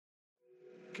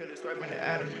Killer swiping the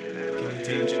Adam.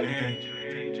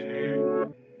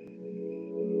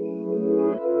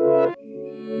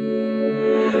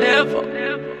 Devvo.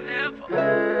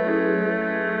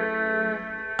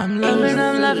 I'm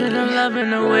loving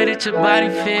the way that your body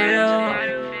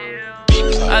feel.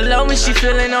 I love when she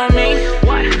feeling on me,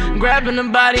 grabbing the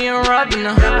body and rubbing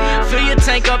her. Fill your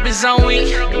tank up, it's on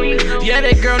weak. Yeah,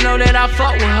 that girl know that I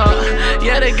fuck with her.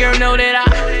 Yeah, that girl know that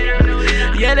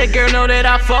Yeah, that girl know that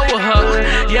I fuck with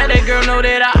her. Yeah, that girl know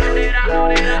that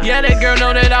that girl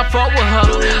know that I fuck with her.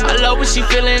 I love when she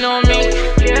feeling on me,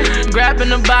 grabbing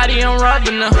the body and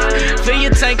rubbing her. Fill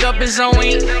your tank up, it's on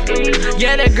weak.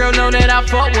 Yeah, that girl know that I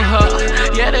fuck with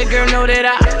her. Yeah, that girl know that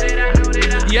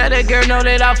Yeah, that girl know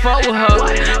that I fuck with her.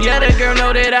 Yeah, that girl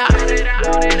know that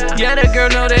Yeah, that girl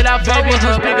know that I fuck with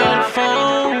her. Just pick up the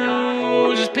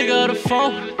phone. Just pick up the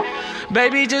phone.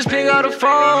 Baby, just pick up the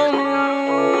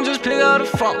phone. Just pick up the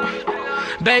phone.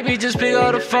 Baby, just pick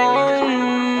up the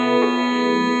phone.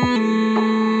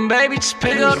 Baby, just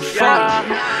pick up the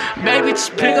phone. Baby,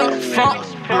 just pick up the phone.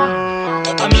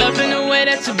 I'm loving the way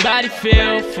that your body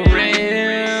feel, for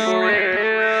real.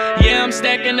 Yeah, I'm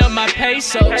stacking up my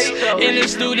pesos. In the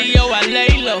studio, I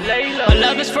lay low. My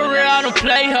love is for real, I don't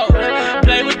play ho.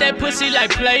 Play with that pussy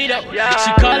like Play-Doh.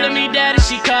 She calling me daddy,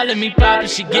 she calling me poppy.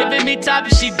 She giving me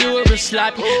toppy, she do it real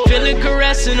sloppy. Feeling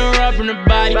caressing her up in her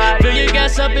body. Fill your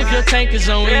gas up if your tank is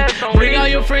on me. Bring all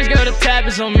your friends, girl, the tab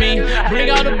is on me.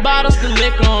 Bring all the bottles, the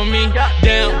liquor on me.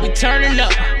 Damn, we turning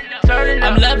up.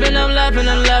 I'm loving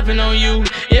on you.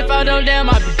 If I don't, damn,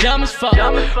 I'll be dumb as fuck.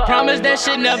 Promise that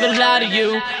shit never lie to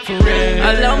you, for real.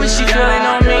 I love when she feeling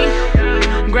on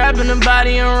me, grabbing the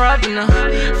body and rubbing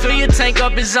her. Fill your tank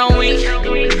up, it's on weak.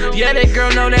 Yeah, that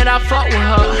girl know that I fuck with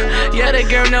her. Yeah, that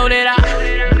girl know that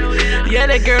Yeah,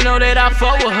 that girl know that I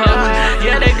fuck with her.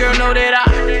 Yeah, that girl know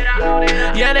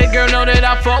that Yeah, that girl know that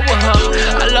I fuck with her.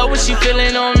 I love when she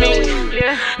feeling on me,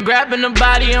 grabbing the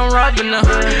body and rubbing her.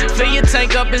 Fill your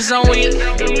tank up, it's on weak.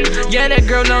 Yeah, that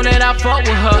girl know that I fuck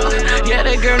with her. Yeah,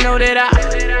 that girl know that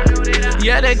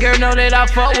Yeah, that girl know that I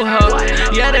fuck with her.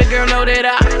 Yeah, that girl know that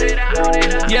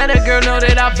Yeah, that girl know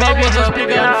that I fuck with her. Just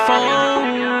pick up the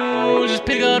phone. Just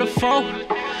pick up the phone.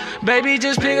 Baby,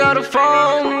 just pick up the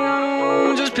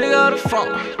phone. Just pick up the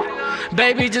phone.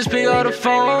 Baby, just pick up the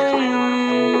phone.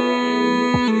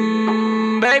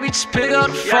 Baby, just pick up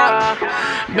the phone.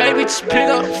 Baby, just pick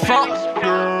up the phone.